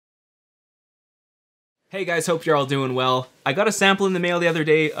Hey guys, hope you're all doing well. I got a sample in the mail the other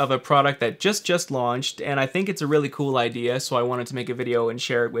day of a product that just launched, and I think it's a really cool idea, so I wanted to make a video and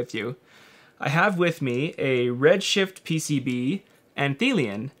share it with you. I have with me a Redshift PCB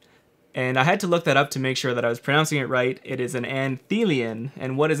Anthelion, and I had to look that up to make sure that I was pronouncing it right. It is an Anthelion,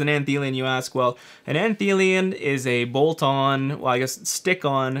 and what is an Anthelion, you ask? Well, an Anthelion is a bolt-on, well I guess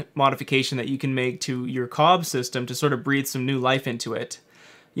stick-on modification that you can make to your cob system to sort of breathe some new life into it.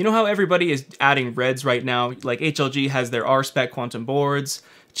 You know how everybody is adding reds right now? Like HLG has their R-Spec quantum boards,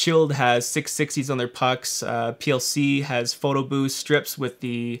 Chilled has 660s on their pucks, PLC has photo boost strips with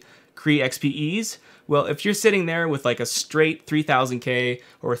the Cree XPEs. Well, if you're sitting there with like a straight 3000K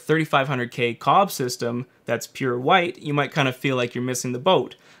or 3500K cob system that's pure white, you might kind of feel like you're missing the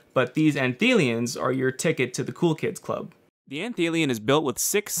boat. But these Anthelions are your ticket to the cool kids club. The Anthelion is built with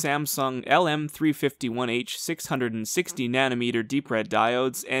 6 Samsung LM351H 660nm deep red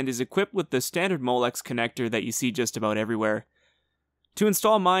diodes and is equipped with the standard Molex connector that you see just about everywhere. To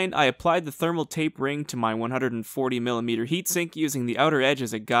install mine, I applied the thermal tape ring to my 140mm heatsink using the outer edge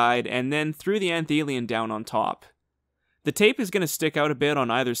as a guide and then threw the Anthelion down on top. The tape is going to stick out a bit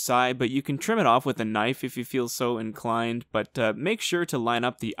on either side, but you can trim it off with a knife if you feel so inclined, but make sure to line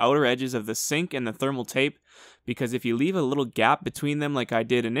up the outer edges of the sink and the thermal tape, because if you leave a little gap between them like I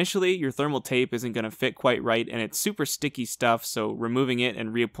did initially, your thermal tape isn't going to fit quite right, and it's super sticky stuff, so removing it and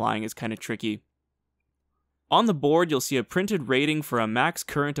reapplying is kind of tricky. On the board, you'll see a printed rating for a max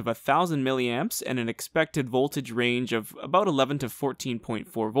current of 1000 milliamps and an expected voltage range of about 11 to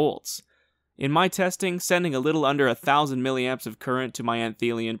 14.4 volts. In my testing, sending a little under 1000 milliamps of current to my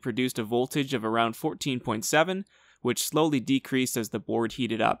Anthelion produced a voltage of around 14.7, which slowly decreased as the board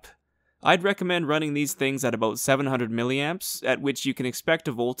heated up. I'd recommend running these things at about 700 milliamps, at which you can expect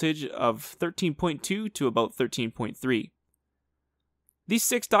a voltage of 13.2 to about 13.3. These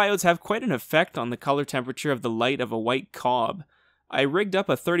 6 diodes have quite an effect on the color temperature of the light of a white cob. I rigged up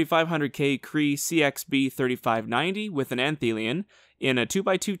a 3500K Cree CXB 3590 with an Anthelion in a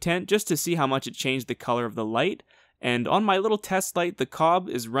 2x2 tent just to see how much it changed the color of the light, and on my little test light the cob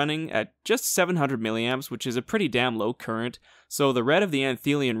is running at just 700 milliamps, which is a pretty damn low current, so the red of the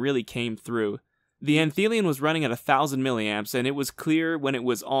Anthelion really came through. The Anthelion was running at 1000 milliamps and it was clear when it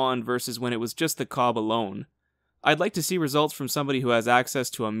was on versus when it was just the cob alone. I'd like to see results from somebody who has access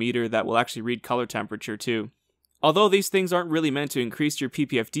to a meter that will actually read color temperature too. Although these things aren't really meant to increase your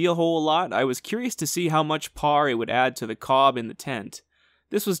PPFD a whole lot, I was curious to see how much power it would add to the cob in the tent.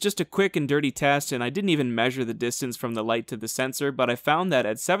 This was just a quick and dirty test, and I didn't even measure the distance from the light to the sensor, but I found that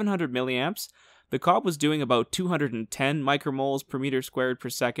at 700 milliamps, the cob was doing about 210 micromoles per meter squared per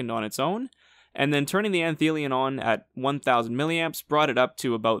second on its own, and then turning the Anthelion on at 1000 milliamps brought it up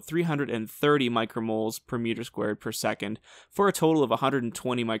to about 330 micromoles per meter squared per second, for a total of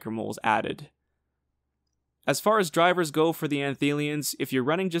 120 micromoles added. As far as drivers go for the Anthelions, if you're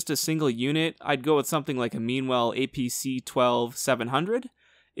running just a single unit, I'd go with something like a Meanwell APC 12700.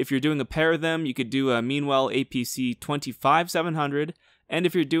 If you're doing a pair of them, you could do a Meanwell APC 25700. And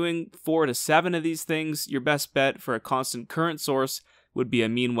if you're doing 4 to 7 of these things, your best bet for a constant current source would be a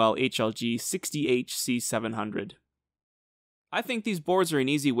Meanwell HLG 60HC700. I think these boards are an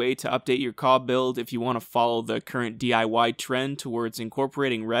easy way to update your cob build if you want to follow the current DIY trend towards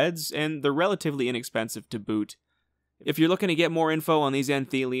incorporating reds, and they're relatively inexpensive to boot. If you're looking to get more info on these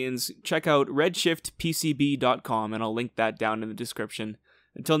Anthelions, check out redshiftpcb.com and I'll link that down in the description.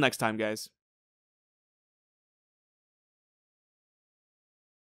 Until next time, guys.